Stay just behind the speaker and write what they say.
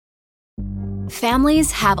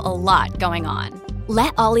Families have a lot going on.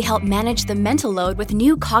 Let Ollie help manage the mental load with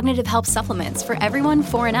new cognitive help supplements for everyone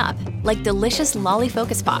 4 and up, like delicious Lolly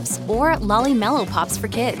Focus Pops or Lolly Mellow Pops for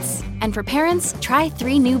kids. And for parents, try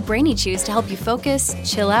 3 new Brainy Chews to help you focus,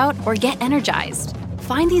 chill out, or get energized.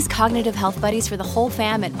 Find these cognitive health buddies for the whole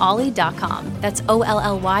fam at ollie.com. That's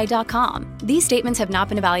OLLY.com. These statements have not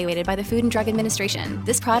been evaluated by the Food and Drug Administration.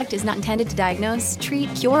 This product is not intended to diagnose,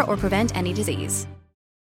 treat, cure, or prevent any disease.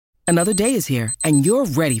 Another day is here, and you're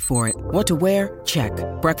ready for it. What to wear? Check.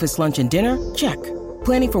 Breakfast, lunch, and dinner? Check.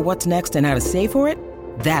 Planning for what's next and how to save for it?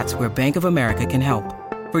 That's where Bank of America can help.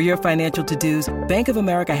 For your financial to-dos, Bank of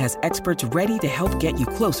America has experts ready to help get you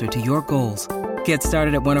closer to your goals. Get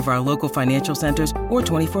started at one of our local financial centers or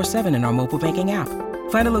 24/7 in our mobile banking app.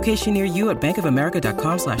 Find a location near you at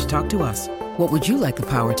bankofamerica.com/talktous. What would you like the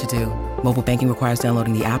power to do? Mobile banking requires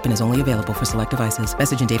downloading the app and is only available for select devices.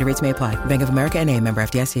 Message and data rates may apply. Bank of America N.A., member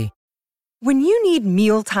FDIC. When you need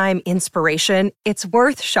mealtime inspiration, it's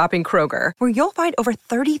worth shopping Kroger, where you'll find over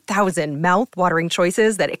 30,000 mouth-watering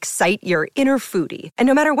choices that excite your inner foodie. And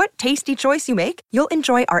no matter what tasty choice you make, you'll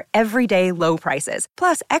enjoy our everyday low prices,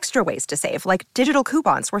 plus extra ways to save, like digital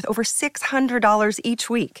coupons worth over $600 each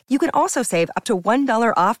week. You can also save up to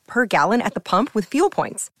 $1 off per gallon at the pump with fuel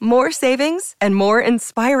points. More savings and more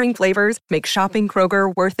inspiring flavors make shopping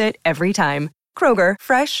Kroger worth it every time. Kroger,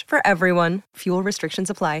 fresh for everyone. Fuel restrictions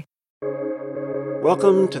apply.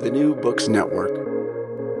 Welcome to the New Books Network.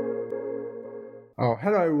 Hello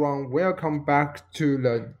everyone, welcome back to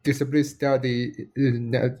the Disability Study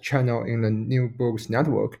channel in the New Books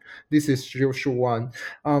Network. This is Zhu Shuwan.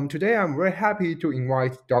 Today I'm very happy to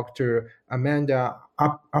invite Dr. Amanda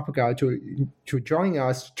Apgar to join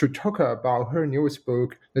us to talk about her newest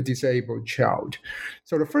book, The Disabled Child.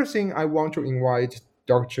 So the first thing I want to invite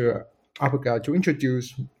Dr. Apgar to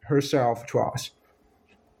introduce herself to us.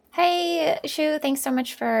 Hey, Shu, thanks so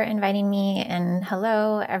much for inviting me. And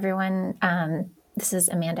hello, everyone. This is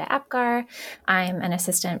Amanda Apgar. I'm an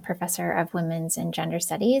assistant professor of women's and gender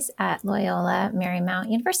studies at Loyola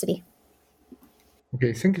Marymount University.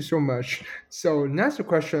 Okay, thank you so much. So next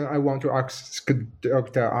question I want to ask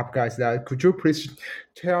Dr. Apgar is that could you please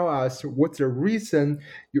tell us what's the reason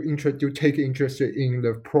you take interest in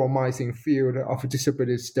the promising field of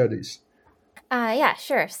disability studies? Yeah,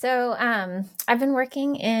 sure. So I've been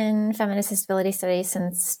working in feminist disability studies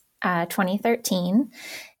since 2013.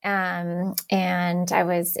 And I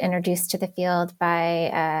was introduced to the field by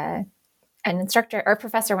an instructor or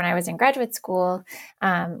professor when I was in graduate school,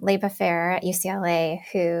 Leba Fair at UCLA,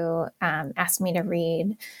 who asked me to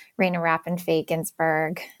read Raina Rapp and Faye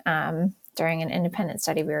Ginsburg during an independent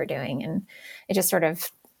study we were doing. And it just sort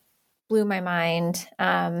of blew my mind.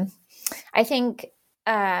 I think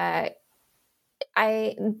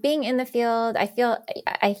being in the field, I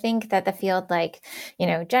think that the field, like,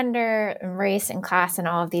 gender and race and class and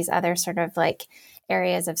all of these other sort of like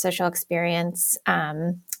areas of social experience,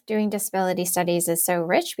 doing disability studies is so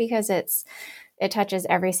rich because it touches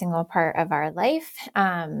every single part of our life,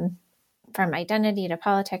 from identity to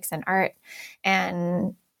politics and art.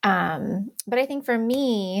 And, but I think for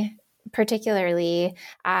me, particularly,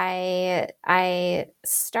 I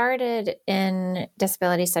started in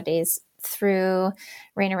disability studies through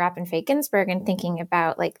Raina Rapp and Faye Ginsburg and thinking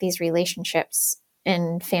about like these relationships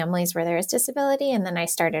in families where there is disability. And then I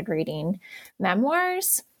started reading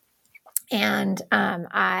memoirs. And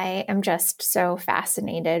I am just so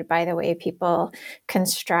fascinated by the way people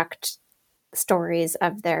construct stories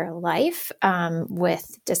of their life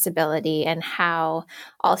with disability and how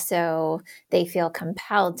also they feel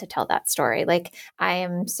compelled to tell that story. Like, I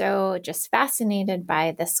am so just fascinated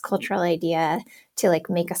by this cultural idea to like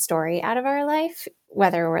make a story out of our life,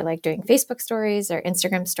 whether we're like doing Facebook stories or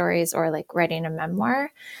Instagram stories or like writing a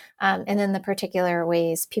memoir. And then the particular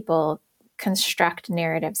ways people construct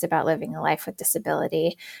narratives about living a life with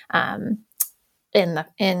disability in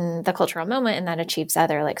the cultural moment, and that achieves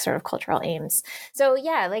other like sort of cultural aims. So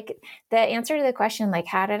yeah, like the answer to the question, like,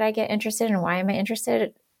 how did I get interested and why am I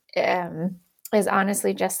interested, is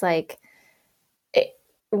honestly just like,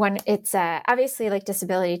 when it's obviously like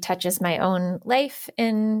disability touches my own life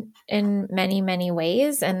in many, many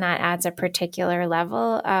ways. And that adds a particular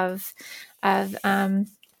level of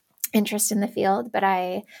interest in the field, but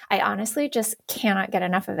I honestly just cannot get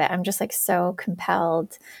enough of it. I'm just like so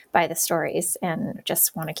compelled by the stories and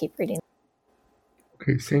just want to keep reading.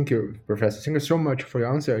 Okay, thank you, Professor. Thank you so much for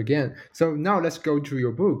your answer again. So now let's go to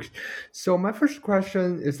your book. So my first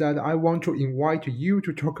question is that I want to invite you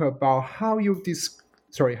to talk about how you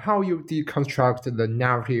how you deconstruct the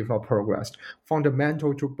narrative of progress,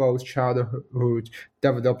 fundamental to both childhood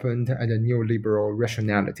development and a neoliberal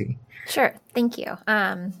rationality. Sure. Thank you.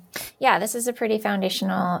 Yeah, this is a pretty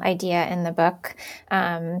foundational idea in the book.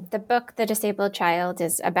 The book, The Disabled Child,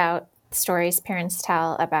 is about stories parents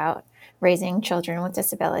tell about raising children with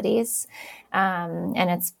disabilities. And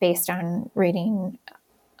it's based on reading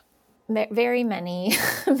very many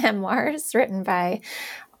memoirs written by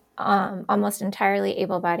almost entirely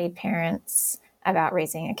able-bodied parents about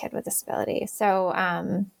raising a kid with disability. So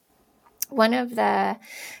one of the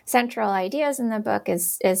central ideas in the book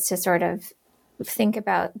is to sort of think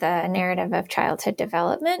about the narrative of childhood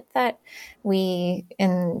development that we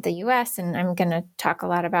in the US, and I'm going to talk a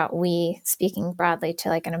lot about we speaking broadly to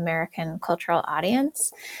like an American cultural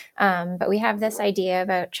audience. But we have this idea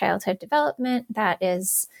about childhood development that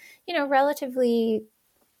is, relatively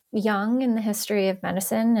young in the history of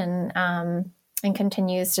medicine and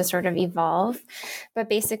continues to sort of evolve, but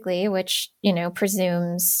basically, which,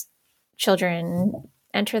 presumes children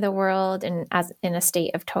enter the world in a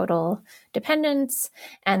state of total dependence,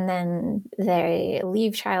 and then they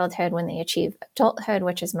leave childhood when they achieve adulthood,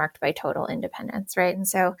 which is marked by total independence, right? And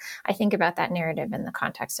so I think about that narrative in the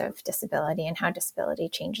context of disability and how disability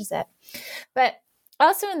changes it. But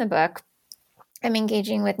also in the book, I'm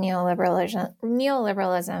engaging with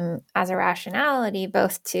neoliberalism as a rationality,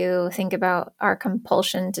 both to think about our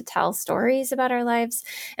compulsion to tell stories about our lives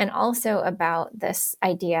and also about this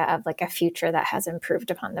idea of like a future that has improved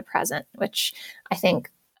upon the present, which I think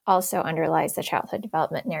also underlies the childhood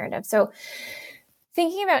development narrative. So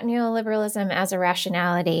thinking about neoliberalism as a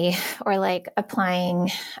rationality, or like applying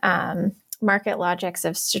market logics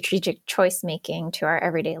of strategic choice making to our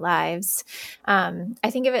everyday lives. I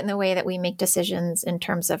think of it in the way that we make decisions in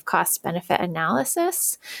terms of cost benefit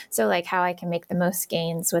analysis. So like how I can make the most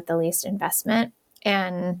gains with the least investment.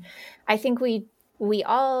 And I think we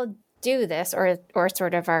all do this or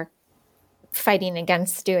sort of are fighting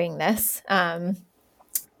against doing this,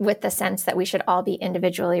 with the sense that we should all be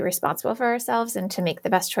individually responsible for ourselves and to make the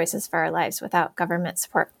best choices for our lives without government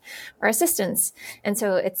support or assistance. And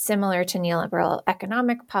so it's similar to neoliberal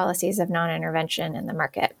economic policies of non-intervention in the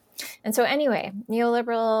market. And so anyway,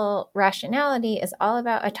 neoliberal rationality is all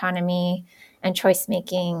about autonomy and choice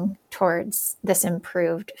making towards this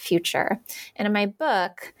improved future. And in my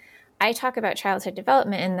book, I talk about childhood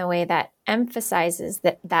development in the way that emphasizes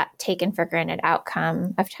that taken for granted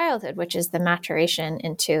outcome of childhood, which is the maturation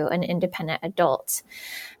into an independent adult.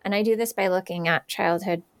 And I do this by looking at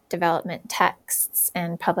childhood development texts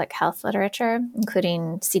and public health literature,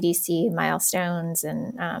 including CDC milestones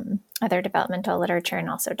and other developmental literature, and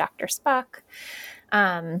also Dr. Spock.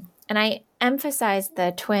 And I emphasize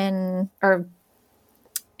the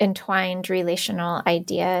entwined relational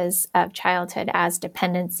ideas of childhood as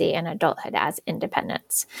dependency and adulthood as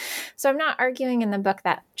independence. So I'm not arguing in the book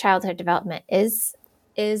that childhood development is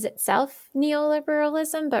itself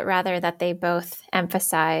neoliberalism, but rather that they both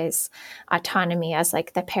emphasize autonomy as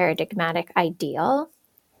like the paradigmatic ideal.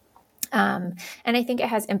 And I think it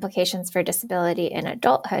has implications for disability in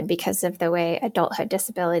adulthood because of the way adulthood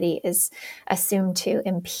disability is assumed to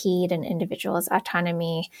impede an individual's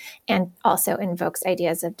autonomy and also invokes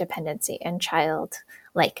ideas of dependency and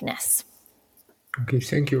childlikeness. Okay,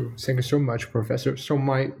 thank you. Thank you so much, Professor. So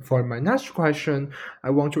for my next question, I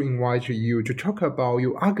want to invite you to talk about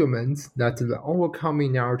your arguments that the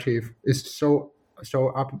overcoming narrative is so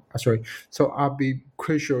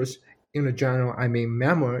ubiquitous. In the general,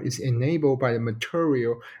 memoir is enabled by the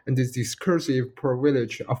material and the discursive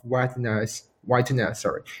privilege of whiteness,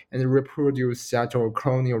 and reproduce settled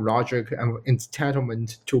colonial logic and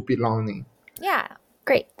entitlement to belonging. Yeah,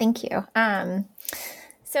 great, thank you.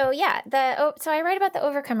 So I write about the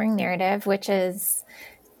overcoming narrative, which is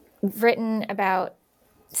written about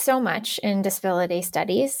so much in disability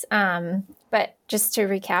studies. But just to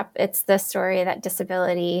recap, it's the story that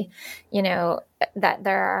disability, that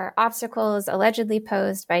there are obstacles allegedly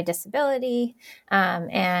posed by disability,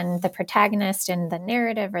 and the protagonist in the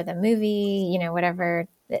narrative or the movie, whatever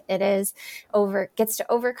it is, gets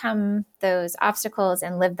to overcome those obstacles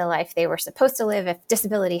and live the life they were supposed to live if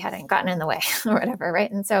disability hadn't gotten in the way or whatever,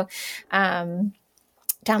 right? And so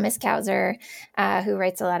Thomas Kauser, who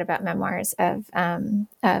writes a lot about memoirs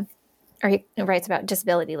or he writes about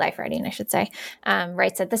disability life writing, I should say,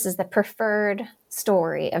 writes that this is the preferred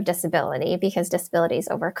story of disability because disability is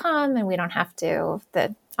overcome and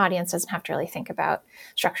the audience doesn't have to really think about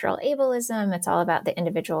structural ableism. It's all about the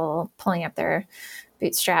individual pulling up their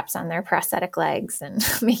bootstraps on their prosthetic legs and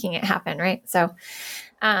making it happen, right? So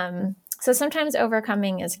So sometimes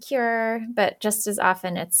overcoming is cure, but just as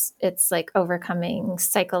often it's like overcoming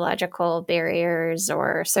psychological barriers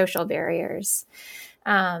or social barriers.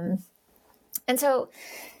 And so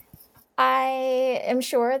I am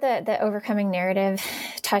sure that the overcoming narrative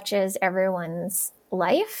touches everyone's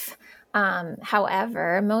life.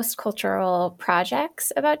 However, most cultural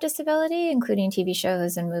projects about disability, including TV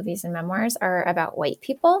shows and movies and memoirs, are about white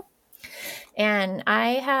people. And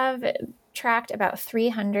I have tracked about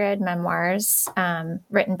 300 memoirs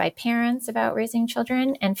written by parents about raising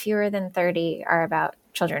children, and fewer than 30 are about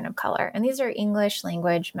children of color. And these are English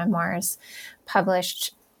language memoirs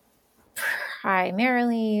published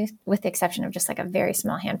primarily, with the exception of just like a very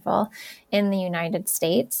small handful, in the United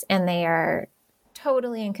States. And they are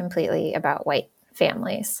totally and completely about white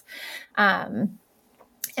families. And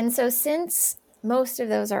so since most of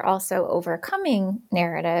those are also overcoming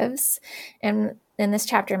narratives, and in this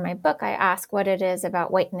chapter in my book, I ask what it is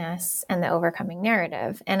about whiteness and the overcoming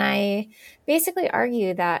narrative. And I basically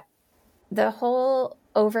argue that the whole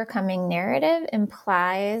overcoming narrative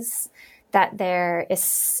implies that there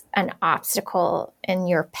is an obstacle in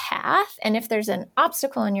your path. And if there's an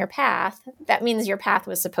obstacle in your path, that means your path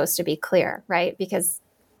was supposed to be clear, right? Because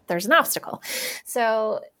there's an obstacle.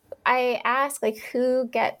 So I ask, like, who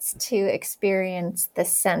gets to experience the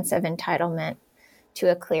sense of entitlement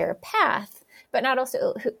to a clear path, but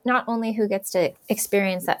not only who gets to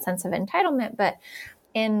experience that sense of entitlement, but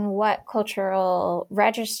in what cultural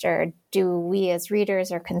register do we as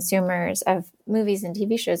readers or consumers of movies and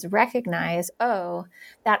TV shows recognize, oh,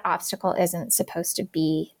 that obstacle isn't supposed to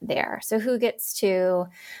be there? So who gets to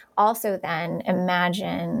also then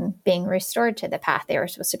imagine being restored to the path they were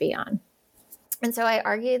supposed to be on? And so I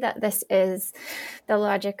argue that this is the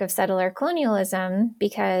logic of settler colonialism,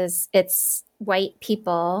 because it's white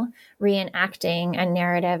people reenacting a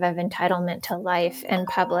narrative of entitlement to life in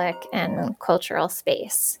public and cultural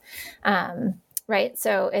space, right?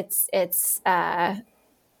 So it's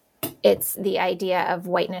the idea of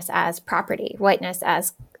whiteness as property, whiteness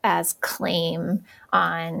as claim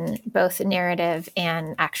on both narrative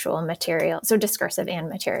and actual material, so discursive and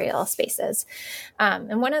material spaces.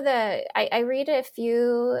 And I read a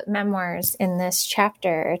few memoirs in this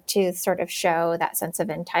chapter to sort of show that sense of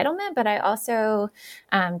entitlement, but I also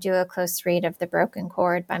do a close read of The Broken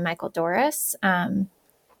Chord by Michael Doris,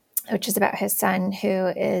 which is about his son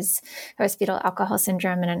who has fetal alcohol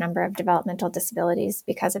syndrome and a number of developmental disabilities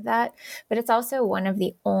because of that. But it's also one of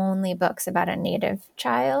the only books about a Native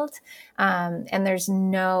child. And there's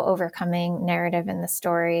no overcoming narrative in the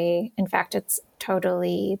story. In fact, it's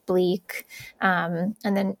totally bleak. And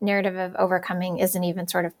the narrative of overcoming isn't even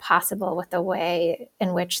sort of possible with the way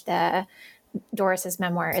in which Doris's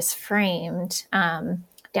memoir is framed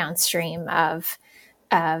downstream of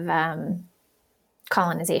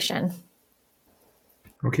colonization.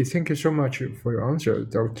 Okay, thank you so much for your answer,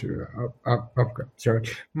 Dr. Apgar. Sorry.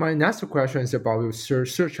 My next question is about the third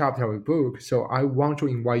chapter of the book. So I want to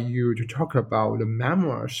invite you to talk about the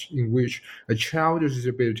memoirs in which a child with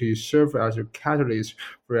disability serves as a catalyst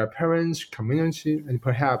for their parents, community, and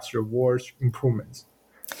perhaps the world's improvements.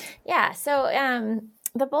 Yeah, so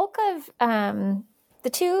the bulk of the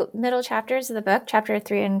two middle chapters of the book, chapter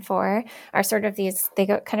 3 and 4, are sort of they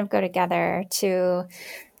kind of go together to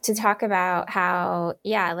talk about how,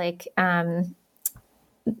 the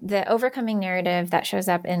overcoming narrative that shows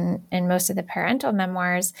up in most of the parental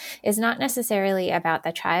memoirs is not necessarily about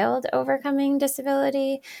the child overcoming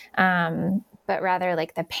disability, but rather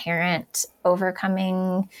like the parent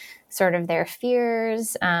overcoming sort of their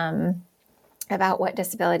fears about what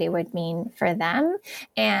disability would mean for them.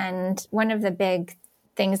 And one of the big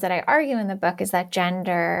things that I argue in the book is that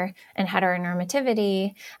gender and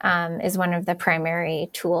heteronormativity is one of the primary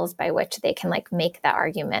tools by which they can like make the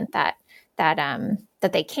argument that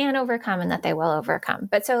they can overcome and that they will overcome.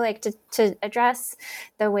 But so like to address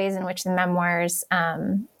the ways in which the memoirs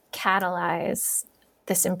catalyze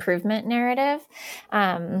this improvement narrative,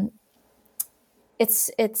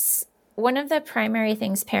 it's one of the primary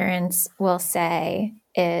things parents will say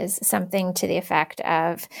is something to the effect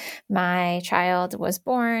of, my child was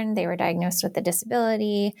born, they were diagnosed with a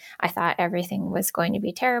disability, I thought everything was going to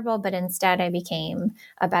be terrible, but instead I became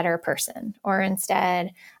a better person. Or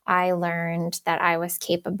instead I learned that I was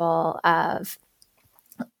capable of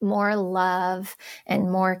more love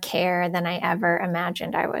and more care than I ever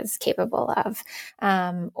imagined I was capable of.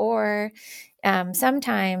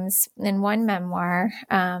 Sometimes in one memoir,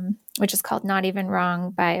 which is called Not Even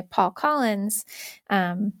Wrong by Paul Collins,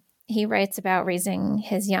 he writes about raising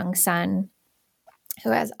his young son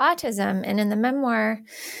who has autism. And in the memoir,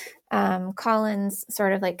 Collins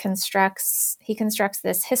sort of like constructs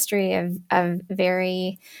this history of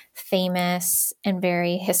very famous and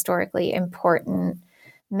very historically important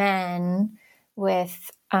men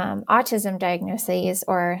with autism diagnoses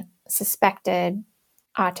or suspected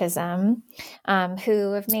autism,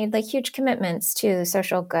 who have made like huge commitments to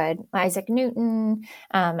social good. Isaac Newton,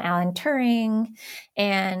 Alan Turing,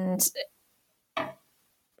 and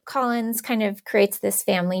Collins kind of creates this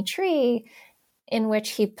family tree in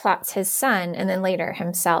which he plots his son and then later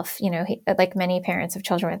himself. Like many parents of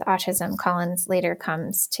children with autism, Collins later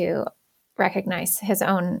comes to recognize his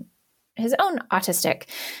own autistic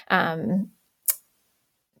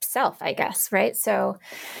self, I guess, right? So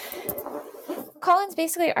Collins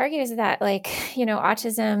basically argues that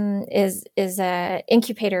autism is a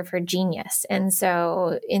incubator for genius. And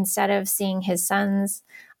so instead of seeing his son's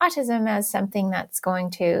autism as something that's going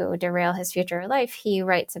to derail his future life, he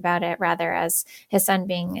writes about it rather as his son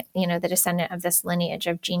being, the descendant of this lineage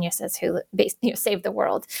of geniuses who saved the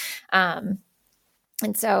world.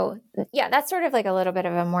 And so, that's sort of like a little bit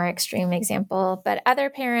of a more extreme example. But other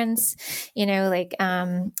parents,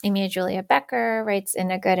 Amy Julia Becker writes in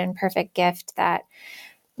A Good and Perfect Gift that,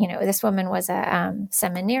 this woman was a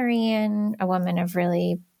seminarian, a woman of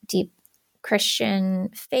really deep Christian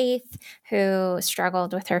faith who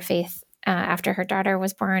struggled with her faith after her daughter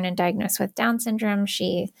was born and diagnosed with Down syndrome.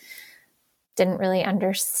 She didn't really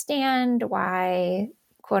understand why,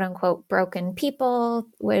 quote unquote, broken people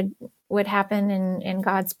would happen in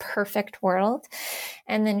God's perfect world.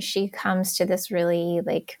 And then she comes to this really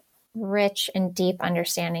rich and deep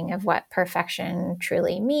understanding of what perfection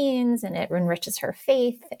truly means, and it enriches her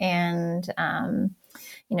faith. And,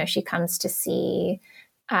 she comes to see,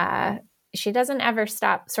 she doesn't ever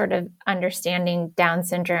stop sort of understanding Down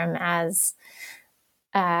syndrome as,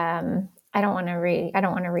 I don't want to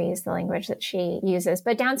reuse the language that she uses,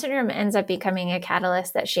 but Down syndrome ends up becoming a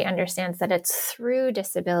catalyst that she understands that it's through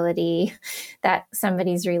disability that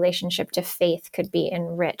somebody's relationship to faith could be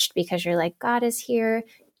enriched, because you're like, God is here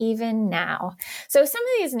even now. So some of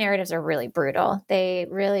these narratives are really brutal. They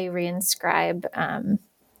really reinscribe,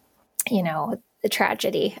 the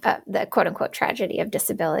tragedy, the quote unquote tragedy of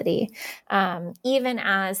disability, even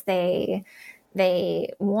as they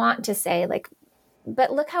want to say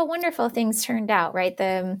but look how wonderful things turned out, right?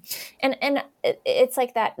 And it's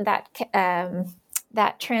like that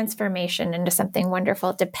transformation into something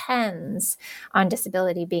wonderful depends on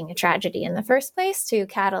disability being a tragedy in the first place to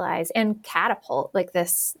catalyze and catapult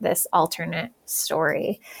this alternate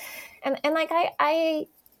story. And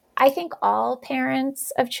I think all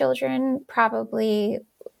parents of children probably,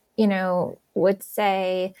 would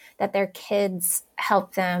say that their kids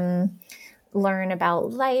help them learn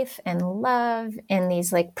about life and love in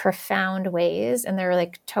these profound ways. And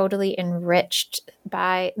they're totally enriched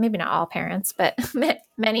by, maybe not all parents, but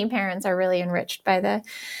many parents are really enriched by the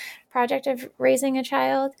project of raising a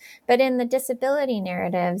child. But in the disability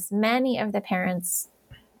narratives, many of the parents,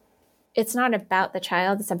 it's not about the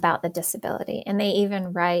child, it's about the disability. And they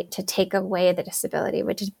even write to take away the disability,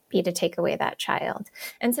 which is be to take away that child.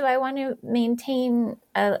 And so I want to maintain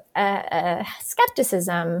a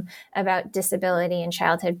skepticism about disability and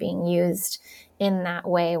childhood being used in that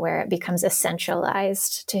way where it becomes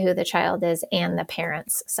essentialized to who the child is and the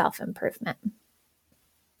parent's self-improvement.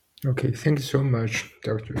 Okay, thank you so much,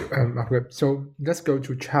 Dr. Apgar. So let's go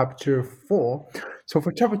to chapter 4. So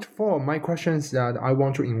for chapter 4, my question is that I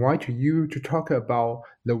want to invite you to talk about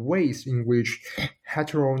the ways in which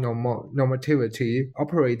heteronormativity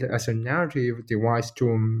operates as a narrative device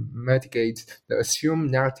to mitigate the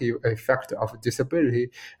assumed negative effect of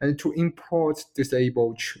disability and to import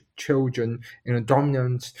disabled children in a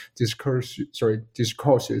dominant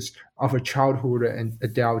discourses of childhood and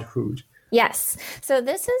adulthood. Yes. So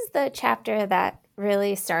this is the chapter that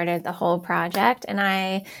really started the whole project. And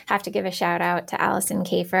I have to give a shout out to Allison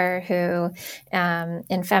Kafer, who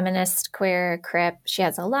in Feminist Queer Crip, she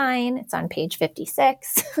has a line, it's on page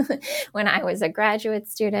 56. When I was a graduate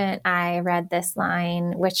student, I read this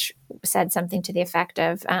line, which said something to the effect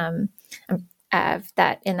of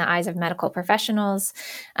that in the eyes of medical professionals,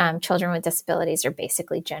 children with disabilities are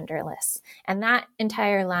basically genderless. And that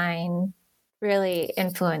entire line really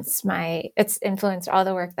influenced all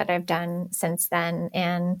the work that I've done since then.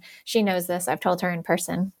 And she knows this. I've told her in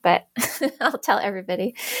person, but I'll tell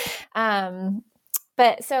everybody. The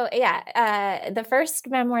first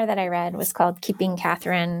memoir that I read was called Keeping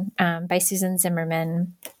Catherine by Susan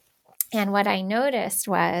Zimmerman. And what I noticed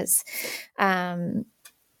was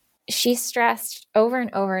she stressed over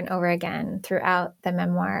and over and over again throughout the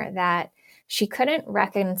memoir that she couldn't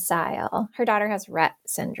reconcile. Her daughter has Rett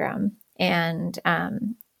syndrome. And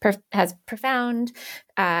has profound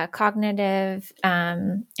cognitive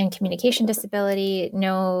and communication disability,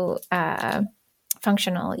 no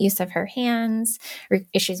functional use of her hands.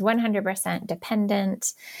 She's 100%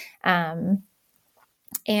 dependent. And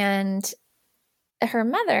her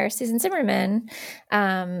mother, Susan Zimmerman,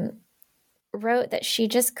 wrote that she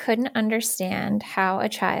just couldn't understand how a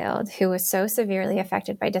child who was so severely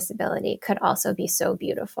affected by disability could also be so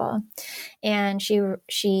beautiful. And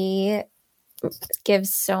she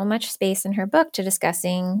gives so much space in her book to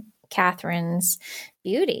discussing Catherine's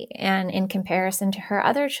beauty. And in comparison to her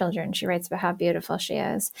other children, she writes about how beautiful she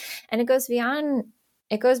is. And it goes beyond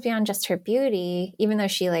just her beauty, even though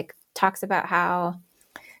she talks about how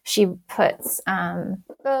she puts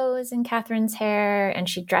bows in Catherine's hair and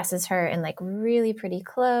she dresses her in really pretty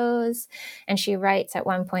clothes. And she writes at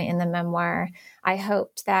one point in the memoir, I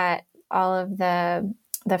hoped that all of the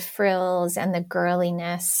frills and the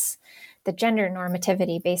girliness, the gender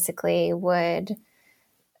normativity basically would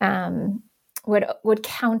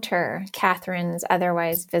counter Catherine's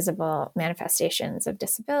otherwise visible manifestations of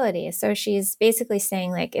disability. So she's basically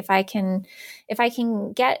saying if I can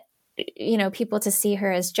get people to see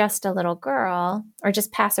her as just a little girl or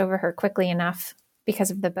just pass over her quickly enough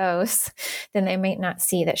because of the bows, then they might not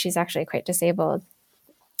see that she's actually quite disabled.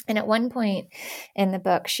 And at one point in the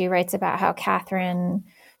book, she writes about how Catherine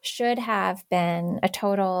should have been a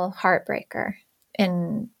total heartbreaker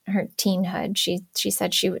in her teenhood. She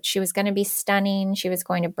said she was going to be stunning. She was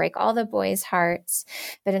going to break all the boys' hearts,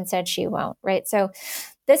 but instead she won't, right? So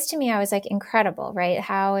this to me, I was incredible, right?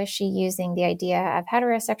 How is she using the idea of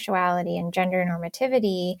heterosexuality and gender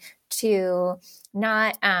normativity to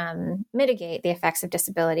not mitigate the effects of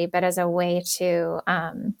disability, but as a way to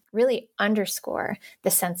really underscore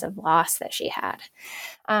the sense of loss that she had.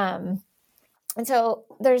 And so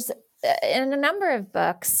there's in a number of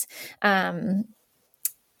books, I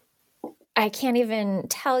can't even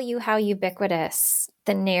tell you how ubiquitous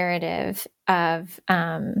the narrative of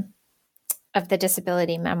the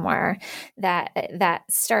disability memoir that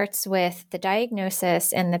starts with the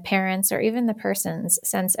diagnosis and the parents or even the person's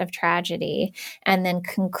sense of tragedy, and then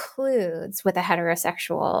concludes with a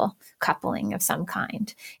heterosexual coupling of some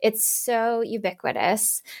kind. It's so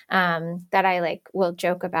ubiquitous that I will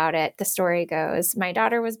joke about it. The story goes, my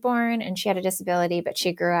daughter was born and she had a disability, but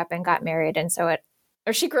she grew up and got married, and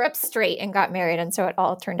she grew up straight and got married, and so it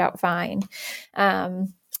all turned out fine.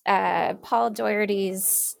 Paul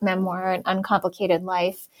Doherty's memoir, An Uncomplicated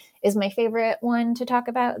Life, is my favorite one to talk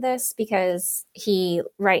about this, because he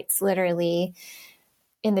writes literally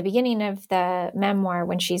in the beginning of the memoir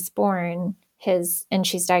when she's born, and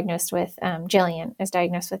she's diagnosed with, Jillian is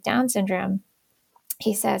diagnosed with Down syndrome.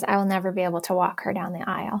 He says, I will never be able to walk her down the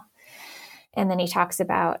aisle. And then he talks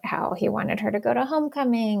about how he wanted her to go to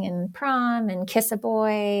homecoming and prom and kiss a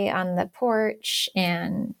boy on the porch.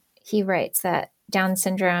 And he writes that Down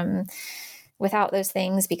syndrome, without those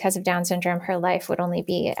things, because of Down syndrome, her life would only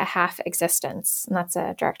be a half existence. And that's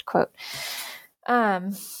a direct quote.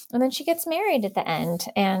 And then she gets married at the end,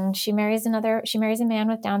 and she marries a man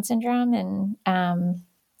with Down syndrome. And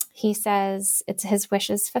he says it's his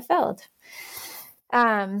wishes fulfilled.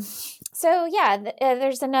 So yeah,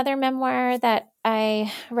 there's another memoir that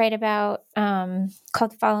I write about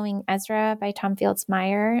called Following Ezra by Tom Fields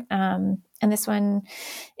Meyer. And this one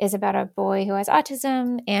is about a boy who has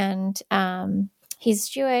autism, and he's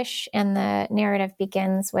Jewish, and the narrative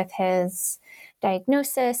begins with his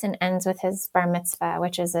diagnosis and ends with his bar mitzvah,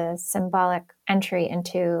 which is a symbolic entry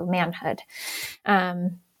into manhood.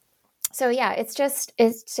 So yeah, it's just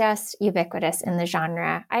ubiquitous in the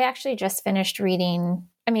genre. I actually just finished reading,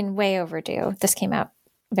 way overdue. This came out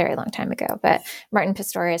a very long time ago, but Martin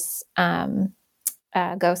Pistorius'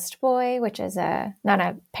 Ghost Boy, which is not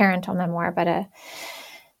a parental memoir, but a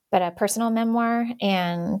personal memoir.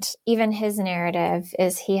 And even his narrative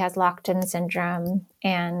is he has locked-in syndrome,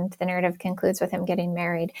 and the narrative concludes with him getting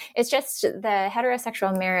married. It's just the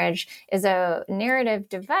heterosexual marriage is a narrative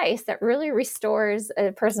device that really restores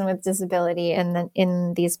a person with disability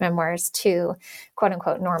in these memoirs to quote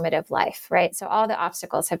unquote normative life, right? So all the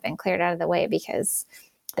obstacles have been cleared out of the way because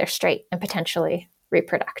they're straight and potentially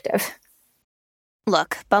reproductive.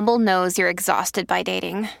 Look, Bumble knows you're exhausted by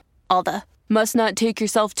dating. All the must not take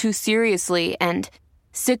yourself too seriously, and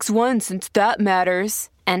 6'1" since that matters,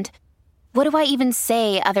 and what do I even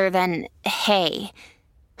say other than, hey?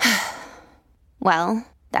 Well,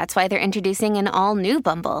 that's why they're introducing an all-new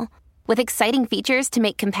Bumble, with exciting features to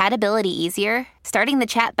make compatibility easier, starting the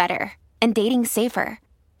chat better, and dating safer.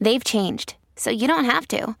 They've changed, so you don't have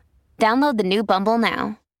to. Download the new Bumble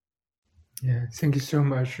now. Yeah, thank you so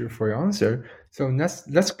much for your answer. So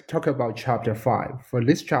let's talk about chapter 5. For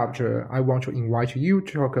this chapter, I want to invite you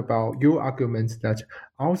to talk about your arguments that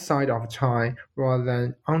outside of time rather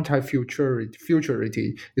than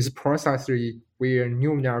anti-futurity is precisely where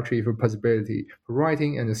new narrative possibility for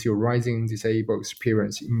writing and theorizing disabled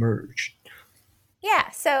experience emerge. Yeah,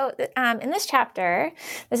 so in this chapter,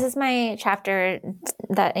 this is my chapter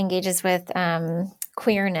that engages with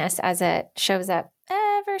queerness as it shows up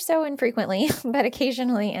ever so infrequently, but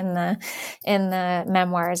occasionally in the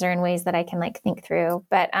memoirs or in ways that I can think through.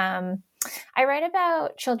 But I write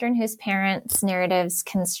about children whose parents' narratives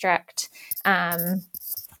construct a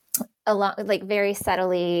lot, very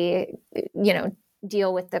subtly,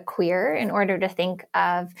 deal with the queer in order to think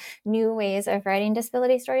of new ways of writing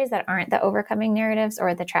disability stories that aren't the overcoming narratives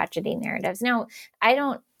or the tragedy narratives. Now,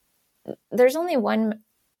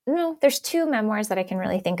 there's two memoirs that I can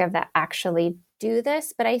really think of that actually do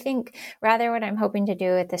this, but I think rather what I'm hoping to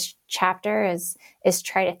do with this chapter is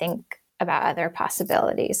try to think about other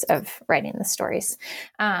possibilities of writing the stories.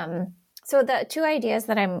 So the two ideas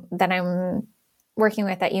that I'm working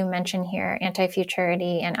with that you mentioned here,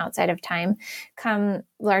 anti-futurity and outside of time, come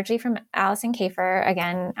largely from Alison Kafer,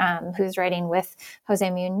 again, who's writing with Jose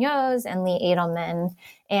Munoz and Lee Edelman,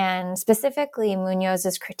 and specifically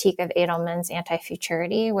Munoz's critique of Edelman's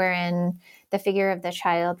anti-futurity, wherein the figure of the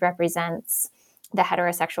child represents the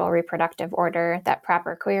heterosexual reproductive order that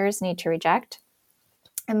proper queers need to reject.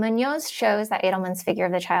 And Munoz shows that Edelman's figure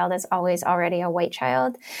of the child is always already a white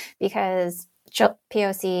child because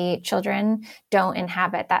POC children don't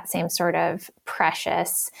inhabit that same sort of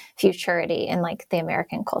precious futurity in the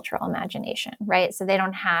American cultural imagination, right? So they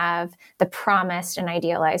don't have the promised and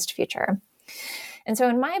idealized future. And so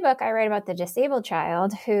in my book, I write about the disabled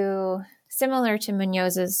child who, similar to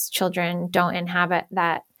Munoz's children, don't inhabit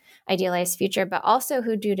that idealized future, but also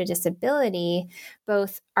who, due to disability,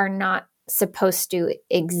 both are not supposed to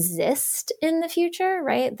exist in the future,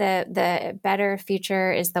 right? The better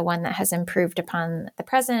future is the one that has improved upon the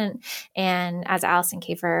present. And as Alison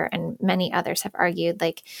Kafer and many others have argued,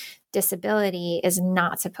 disability is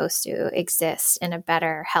not supposed to exist in a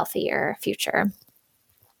better, healthier future.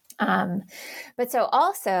 But so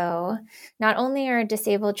also, not only are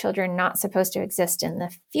disabled children not supposed to exist in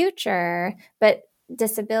the future, but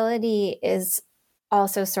disability is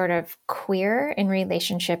also sort of queer in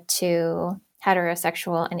relationship to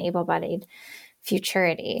heterosexual and able-bodied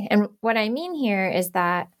futurity. And what I mean here is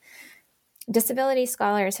that disability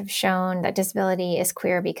scholars have shown that disability is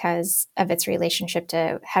queer because of its relationship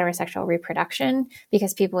to heterosexual reproduction,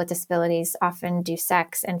 because people with disabilities often do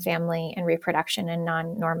sex and family and reproduction in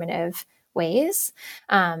non-normative ways.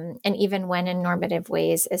 And even when in normative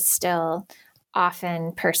ways is still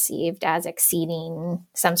often perceived as exceeding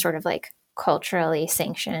some sort of culturally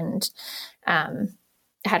sanctioned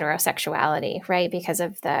heterosexuality, right? Because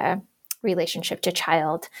of the relationship to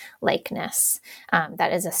childlikeness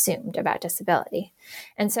that is assumed about disability.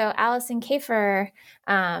 And so Alison Kafer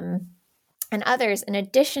and others, in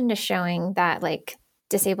addition to showing that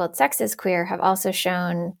disabled sex is queer, have also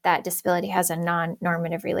shown that disability has a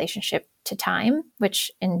non-normative relationship to time,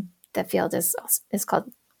 which in the field is called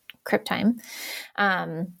crib time,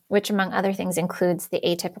 which among other things includes the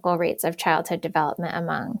atypical rates of childhood development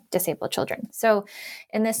among disabled children. So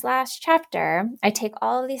in this last chapter, I take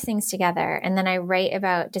all of these things together and then I write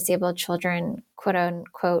about disabled children, quote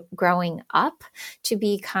unquote, growing up to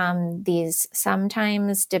become these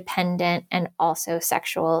sometimes dependent and also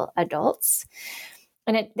sexual adults.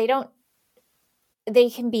 And they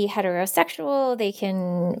can be heterosexual, they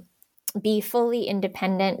can be fully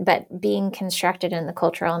independent, but being constructed in the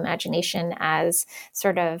cultural imagination as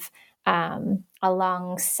sort of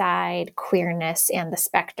alongside queerness and the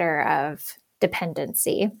specter of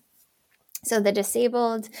dependency. So the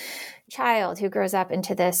disabled child who grows up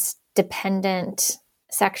into this dependent,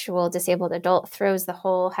 sexual, disabled adult throws the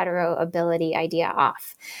whole hetero ability idea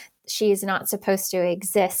off. She's not supposed to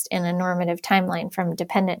exist in a normative timeline from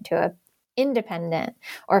dependent to independent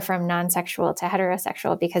or from non-sexual to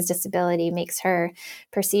heterosexual, because disability makes her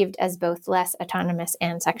perceived as both less autonomous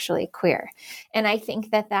and sexually queer. And I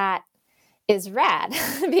think that is rad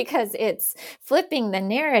because it's flipping the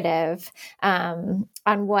narrative on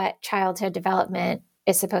what childhood development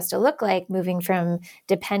is supposed to look like, moving from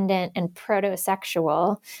dependent and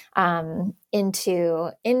proto-sexual into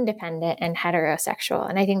independent and heterosexual.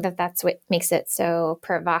 And I think that's what makes it so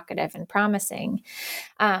provocative and promising.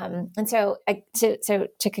 And so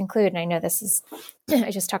to conclude, and I know this is, I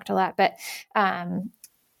just talked a lot, but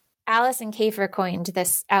Alison Kafer coined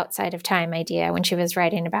this outside of time idea when she was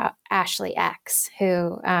writing about Ashley X,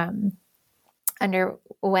 who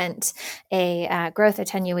underwent a growth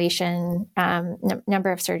attenuation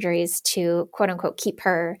number of surgeries to quote unquote keep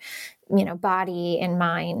her body and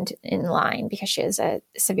mind in line because she has a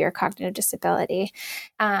severe cognitive disability.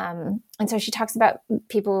 And so she talks about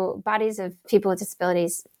bodies of people with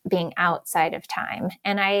disabilities being outside of time.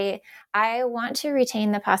 And I want to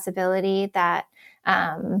retain the possibility that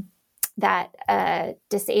that a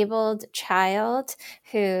disabled child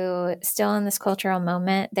who still in this cultural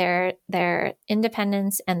moment, their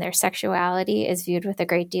independence and their sexuality is viewed with a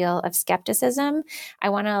great deal of skepticism. I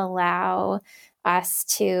want to allow us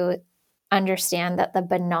to understand that the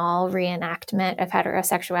banal reenactment of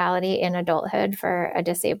heterosexuality in adulthood for a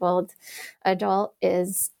disabled adult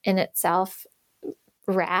is in itself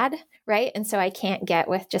rad, right? And so I can't get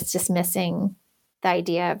with just dismissing the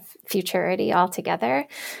idea of futurity altogether,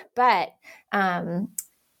 but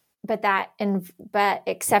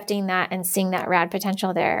accepting that and seeing that rad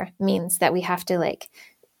potential there means that we have to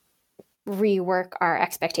rework our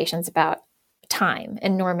expectations about time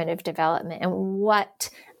and normative development and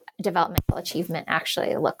what developmental achievement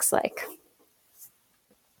actually looks like.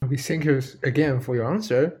 We thank you again for your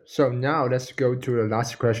answer. So now let's go to the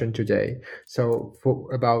last question today. So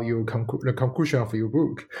about the conclusion of your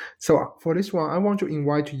book. So for this one, I want to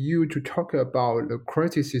invite you to talk about the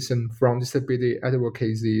criticism from disability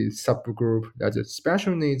advocacy subgroup that the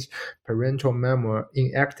special needs parental memoir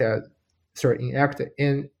enact an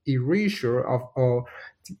erasure of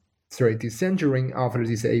decentering of the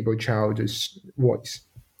disabled child's voice.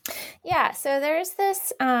 Yeah, so there's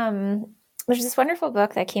this wonderful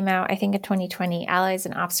book that came out, I think in 2020, Allies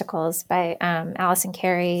and Obstacles by Allison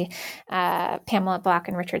Carey, Pamela Block,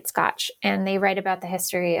 and Richard Scotch. And they write about the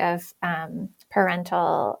history of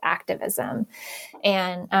parental activism.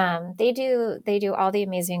 And they do all the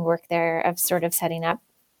amazing work there of sort of setting up,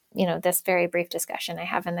 this very brief discussion I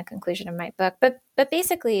have in the conclusion of my book. But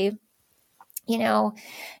basically,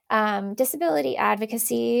 disability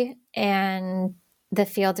advocacy and the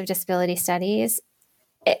field of disability studies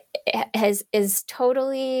is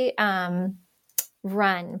totally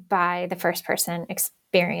run by the first person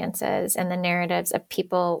experiences and the narratives of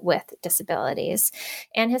people with disabilities.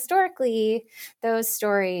 And historically, those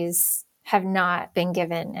stories have not been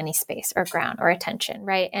given any space or ground or attention,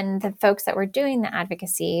 right? And the folks that were doing the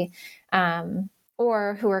advocacy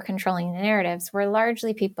or who were controlling the narratives were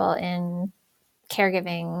largely people in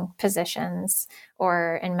caregiving positions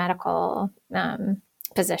or in medical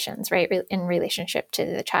positions, right, in relationship to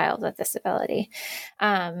the child with disability.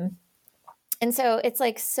 And so it's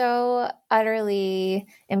so utterly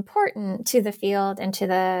important to the field and to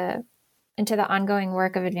the ongoing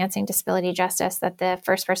work of advancing disability justice that the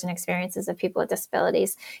first person experiences of people with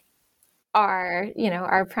disabilities are,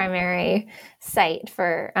 our primary site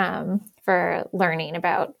for learning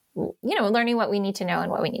about, learning what we need to know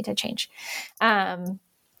and what we need to change. And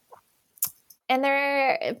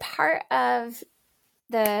they're part of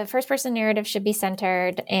the first person narrative should be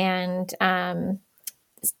centered, and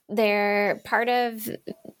they're part of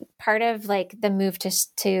the move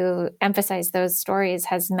to emphasize those stories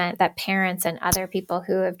has meant that parents and other people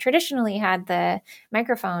who have traditionally had the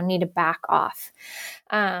microphone need to back off.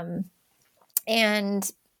 And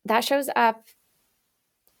that shows up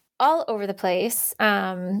all over the place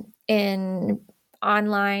in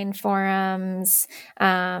online forums.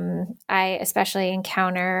 I especially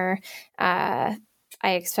encounter a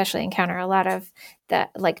lot of the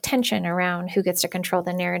tension around who gets to control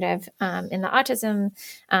the narrative in the autism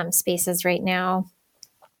spaces right now.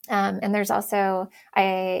 And there's also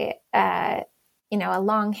a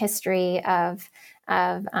long history of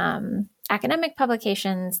academic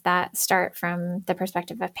publications that start from the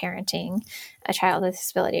perspective of parenting a child with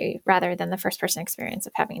disability rather than the first person experience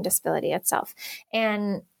of having a disability itself.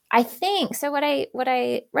 And I think, so what I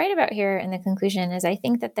write about here in the conclusion is I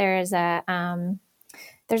think that there's a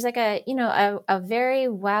very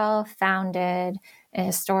well-founded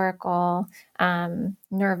historical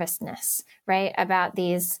nervousness, right, about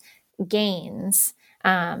these gains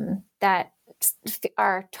that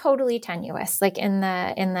are totally tenuous. In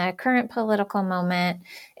the current political moment,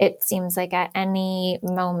 it seems like at any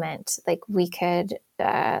moment, we could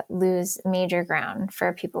lose major ground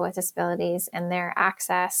for people with disabilities and their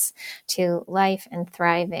access to life and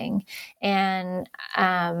thriving. And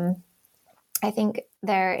I think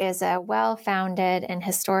there is a well-founded and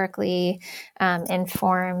historically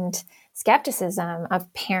informed skepticism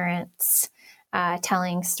of parents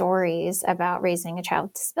telling stories about raising a child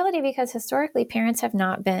with disability, because historically parents have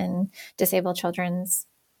not been disabled children's,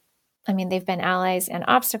 they've been allies and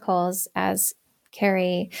obstacles, as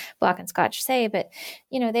Carey, Block, and Scotch say, but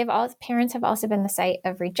parents have also been the site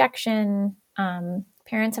of rejection,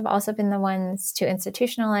 Parents have also been the ones to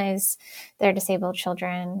institutionalize their disabled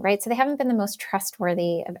children, right? So they haven't been the most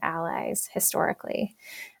trustworthy of allies historically.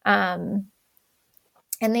 And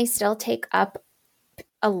they still take up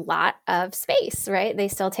a lot of space, right? They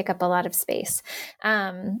still take up a lot of space.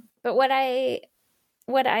 But what I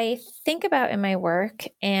think about in my work,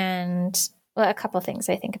 and well, a couple things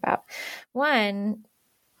I think about. One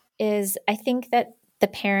is I think that the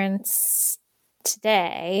parents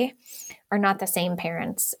today are not the same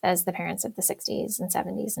parents as the parents of the 60s and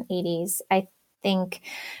 70s and 80s. I think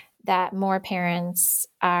that more parents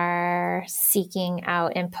are seeking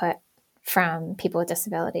out input from people with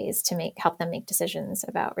disabilities to help them make decisions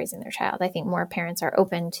about raising their child. I think more parents are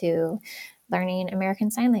open to learning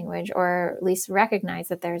American Sign Language, or at least recognize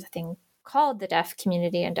that there's a thing called the deaf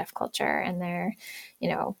community and deaf culture, and they're,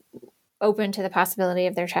 open to the possibility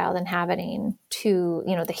of their child inhabiting to,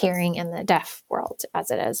 the hearing and the deaf world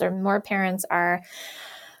as it is. Or more parents are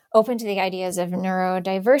open to the ideas of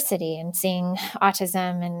neurodiversity and seeing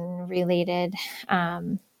autism and related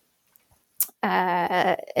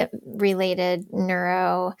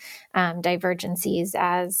neuro divergencies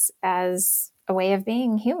as a way of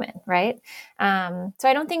being human, right? So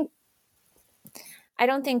I don't think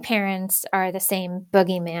parents are the same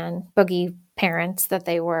boogie parents that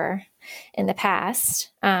they were in the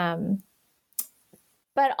past. But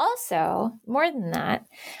also, more than that,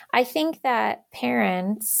 I think that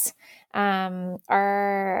parents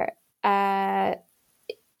are,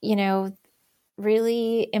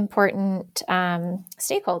 really important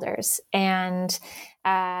stakeholders, and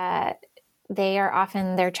they are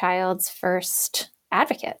often their child's first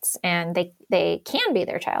advocates, and they can be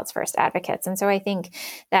their child's first advocates. And so I think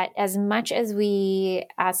that as much as we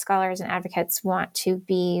as scholars and advocates want to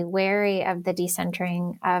be wary of the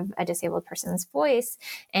decentering of a disabled person's voice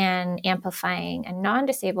and amplifying a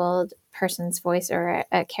non-disabled person's voice or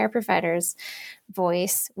a care provider's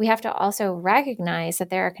voice, we have to also recognize that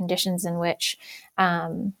there are conditions in which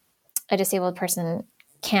a disabled person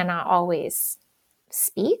cannot always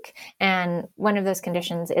speak. And one of those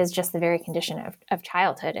conditions is just the very condition of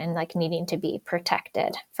childhood, and like needing to be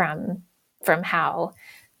protected from how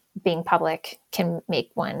being public can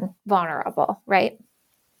make one vulnerable, right?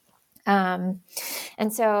 And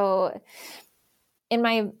so in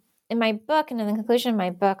my book, and in the conclusion of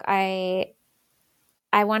my book, I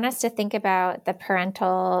want us to think about the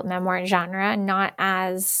parental memoir genre not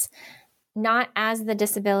as the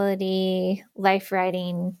disability life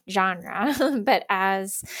writing genre, but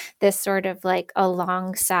as this sort of like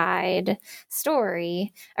alongside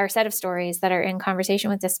story or set of stories that are in conversation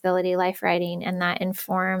with disability life writing, and that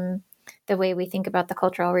inform the way we think about the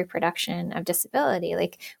cultural reproduction of disability.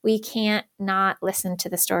 Like, we can't not listen to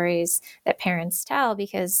the stories that parents tell,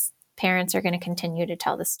 because parents are going to continue to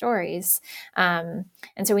tell the stories. And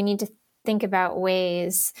so we need to think about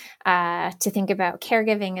ways to think about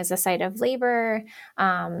caregiving as a site of labor,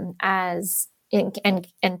 and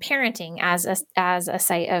parenting as a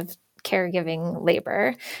site of caregiving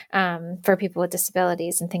labor for people with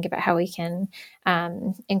disabilities, and think about how we can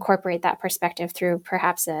incorporate that perspective through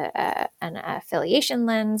perhaps an affiliation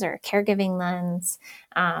lens or a caregiving lens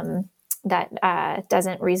that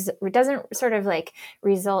doesn't sort of like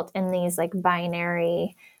result in these like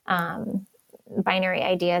binary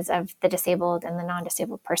ideas of the disabled and the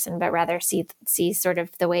non-disabled person, but rather see sort of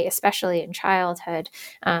the way, especially in childhood,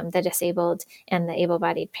 the disabled and the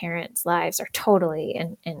able-bodied parents' lives are totally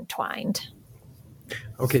entwined.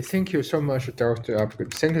 Okay, thank you so much, Dr. Apgar.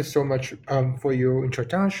 Thank you so much for your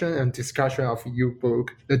introduction and discussion of your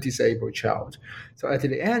book, The Disabled Child. So at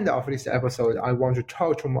the end of this episode, I want to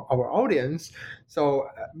talk to our audience. So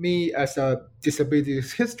me as a disability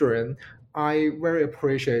historian, I very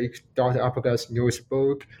appreciate Dr. Apgar's newest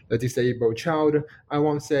book, The Disabled Child. I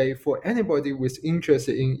want to say, for anybody with interest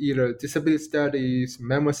in either disability studies,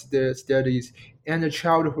 memoir studies, and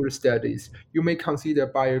childhood studies, you may consider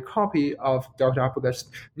buying a copy of Dr. Apgar's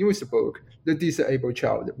newest book, The Disabled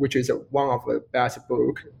Child, which is one of the best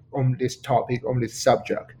books on this topic, on this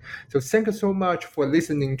subject. So thank you so much for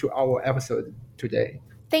listening to our episode today.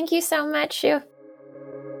 Thank you so much, Shu.